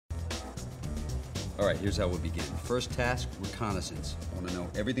All right, here's how we'll begin. First task, reconnaissance. I want to know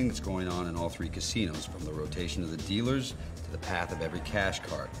everything that's going on in all three casinos, from the rotation of the dealers to the path of every cash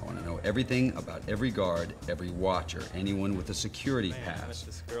cart. I want to know everything about every guard, every watcher, anyone with a security pass.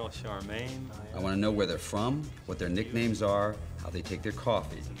 This girl, Charmaine. I want to know where they're from, what their nicknames are, how they take their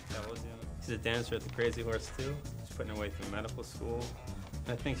coffee. She's a dancer at the Crazy Horse, too. She's putting her way through medical school.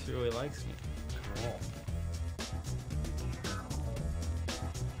 I think she really likes me. Cool.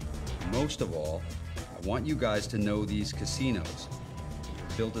 Most of all, I want you guys to know these casinos.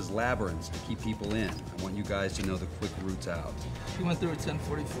 Built as labyrinths to keep people in. I want you guys to know the quick routes out. You went through at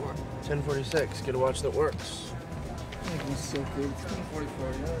 10:44. 10:46. Get a watch that works. That was so good. It's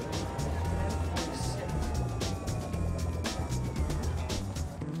 10:44, yeah.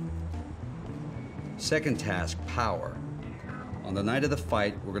 Second task, power. On the night of the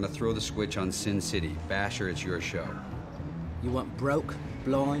fight, we're gonna throw the switch on Sin City. Basher, it's your show. You want broke,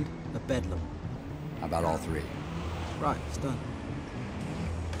 blind, or bedlam? How about all three? Right, it's done.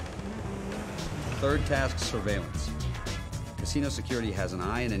 Third task, surveillance. Casino security has an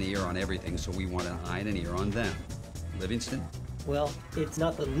eye and an ear on everything, so we want an eye and an ear on them. Livingston? Well, it's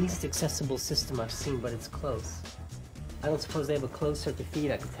not the least accessible system I've seen, but it's close. I don't suppose they have a closed circuit feed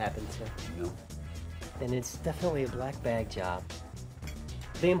I could tap into. No. Then it's definitely a black bag job.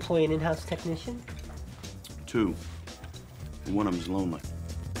 They employ an in-house technician? 2. And one of them's lonely.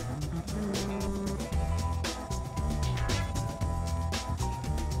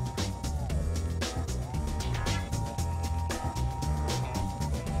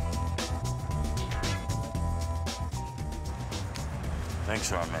 Thanks,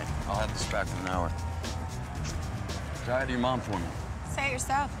 Charmaine. I'll have this back in an hour. Say hi to your mom for me. Say it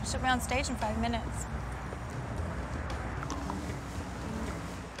yourself. She'll be on stage in 5 minutes.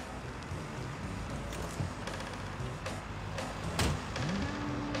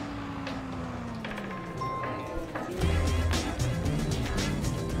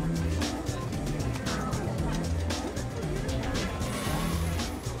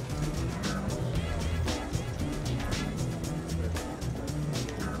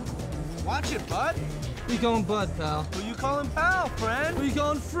 Watch it, bud. Who you calling bud, pal? Who you calling pal, friend? Who you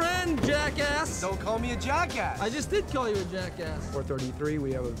calling friend, jackass? Don't call me a jackass. I just did call you a jackass. 433,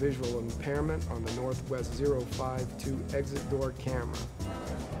 we have a visual impairment on the Northwest 052 exit door camera.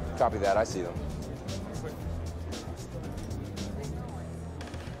 Copy that, I see them.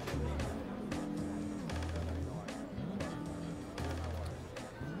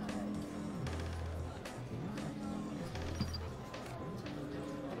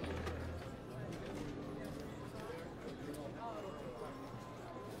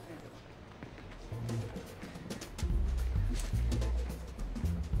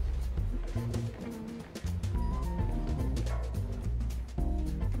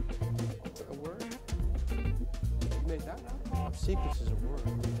 Secrets is a word.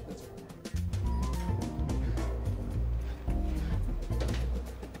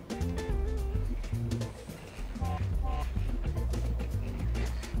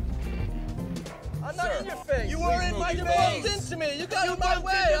 I'm not in your face. You were in my face. Into me. You got in my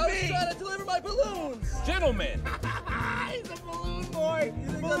way. I was trying to deliver my balloons. Gentlemen. He's a balloon boy.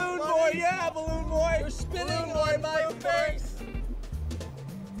 Balloon boy, yeah, balloon boy. You're spinning on my face.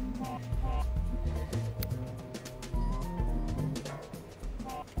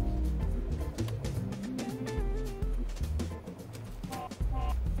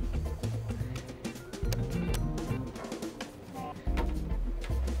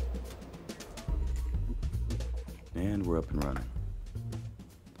 And we're up and running.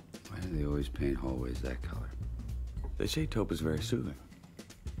 Why do they always paint hallways that color? They say taupe is very soothing.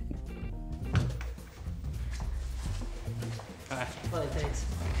 Well, thanks.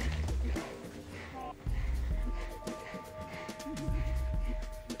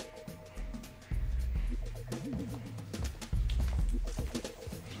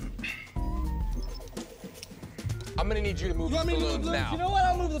 I'm gonna need you to move the balloons now. You know what?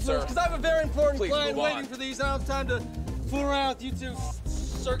 I'll move the balloons because I have a very important Please, client move on. waiting for these. I don't have time to fool around with you two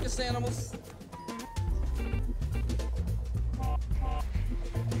circus animals.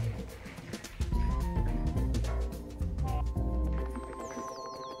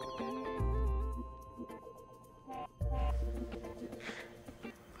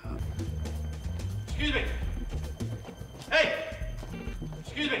 Excuse me. Hey!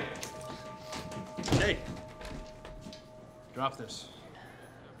 Excuse me. Hey. Drop this.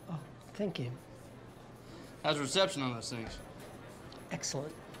 Oh, thank you. How's reception on those things?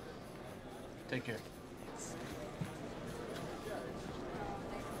 Excellent. Take care.